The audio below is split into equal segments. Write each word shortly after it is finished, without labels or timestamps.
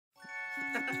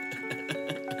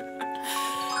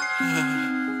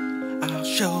I'll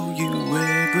show you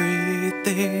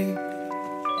everything.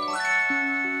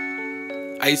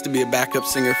 I used to be a backup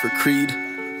singer for Creed.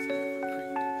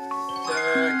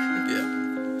 Yeah.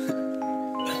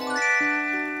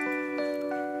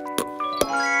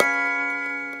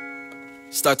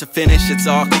 Start to finish, it's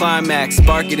all climax.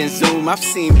 Spark it and zoom. I've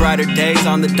seen brighter days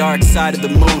on the dark side of the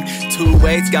moon. 2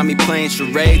 weights got me playing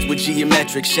charades with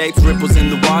geometric shapes. Ripples in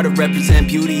the water represent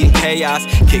beauty and chaos.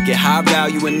 Kick it high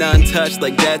value and untouched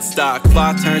like dead stock.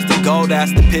 Cloth turns to gold,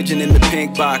 ask the pigeon in the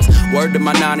pink box. Word to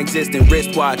my non-existent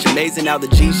wristwatch. Amazing how the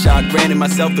G-Shock granted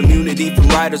myself immunity from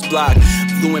writer's block.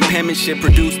 Fluent penmanship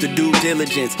produced the due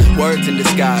diligence. Words in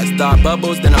disguise. Thought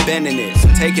bubbles, then I'm bending it. So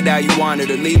take it how you want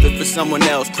it or leave it for someone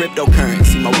else.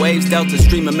 Cryptocurrency. My waves dealt a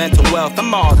stream of mental wealth.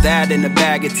 I'm all that in a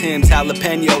bag of Tim's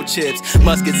jalapeno chips.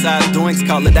 Musket-sized doinks,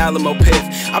 call it Alamo Piff.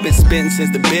 I've been spitting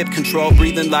since the bib control,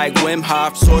 breathing like Wim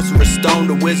Hof. Sorcerer Stone,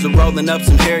 the wizard rolling up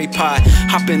some Harry Pot.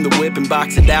 Hop in the whip and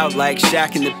box it out like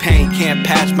Shaq in the paint. Can't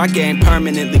patch, my game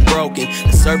permanently broken.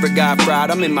 The server got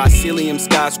fried, I'm in my mycelium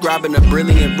sky, scribing a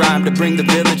brilliant rhyme to bring the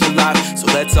village alive. So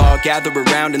let's all gather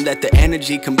around and let the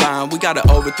energy combine. We gotta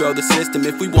overthrow the system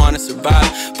if we wanna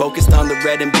survive. Focused on the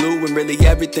red and blue and really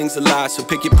everything's a lie. So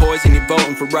pick your poison, you're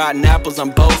voting for rotten apples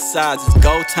on both sides. It's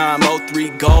go time, 03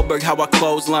 Goldberg, how I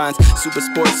close lines. Super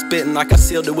sports spitting like I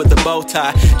sealed it with a bow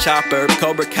tie. Chopper,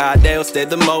 Cobra Kai, they'll stay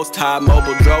the most high.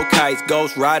 Mobile dro kites,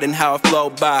 ghost riding how I flow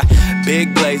by.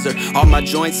 Big blazer, all my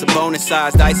joints are bonus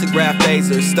sized. Isograph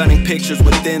lasers, stunning pictures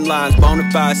with thin lines.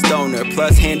 Bonafide stoner,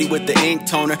 plus handy with the ink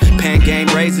toner. Pan game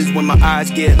raises when my eyes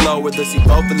get lower. The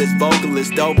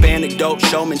vocalist, dope anecdote,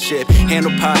 showmanship.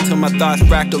 Handle pot till my thoughts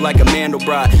fractal like a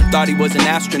Mandelbrot. Thought he was an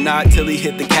astronaut till he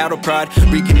hit the cattle prod.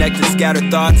 Reconnected scattered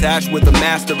thoughts, ash with a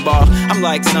master ball. I'm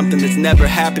like something that's never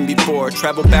happened before.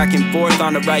 Travel back and forth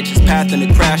on a righteous path in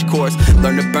a crash course.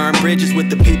 Learn to burn bridges with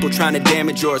the people trying to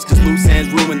damage yours. Cause loose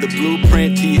ends ruin the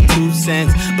blueprint to your 2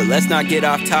 cents. But let's not get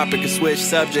off topic or switch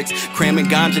subjects. Cramming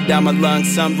ganja down my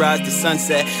lungs, sunrise to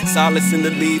sunset. Solace in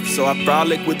the leaves, so I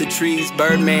frolic with the trees.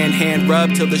 Birdman hand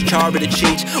rub till there's char of the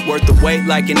cheech. Worth the wait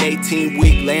like an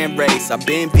 18-week land race. I've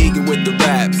been vegan with the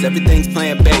raps, everything's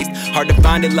plant-based. Hard to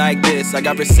find it like this, I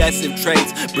got recessive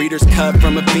traits. Breeders cut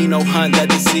from a pheno hunt, let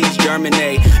the seeds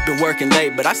germinate. Been working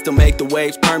late, but I still make the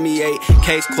waves permeate.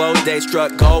 Case closed, day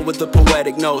struck gold with the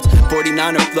poetic notes.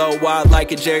 49er flow, wild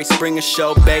like a Jerry Springer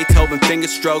show. Beethoven finger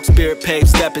strokes, spirit paved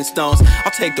stepping stones.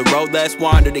 I'll take the road less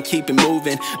wandered and keep it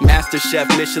moving. Master chef,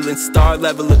 Michelin star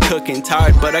level of cooking.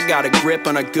 Tired, but I got a grip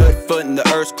on a good foot and the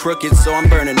earth's crooked. So I'm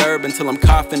burning herb until I'm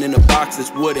coughing in a box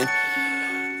that's wooden.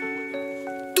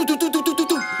 What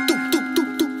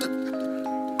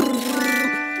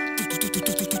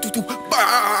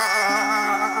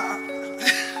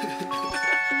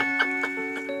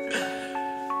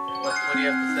do you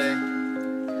have to say?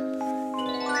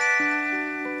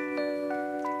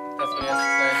 That's what you have to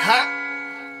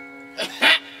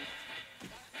say.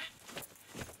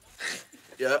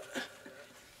 Yep.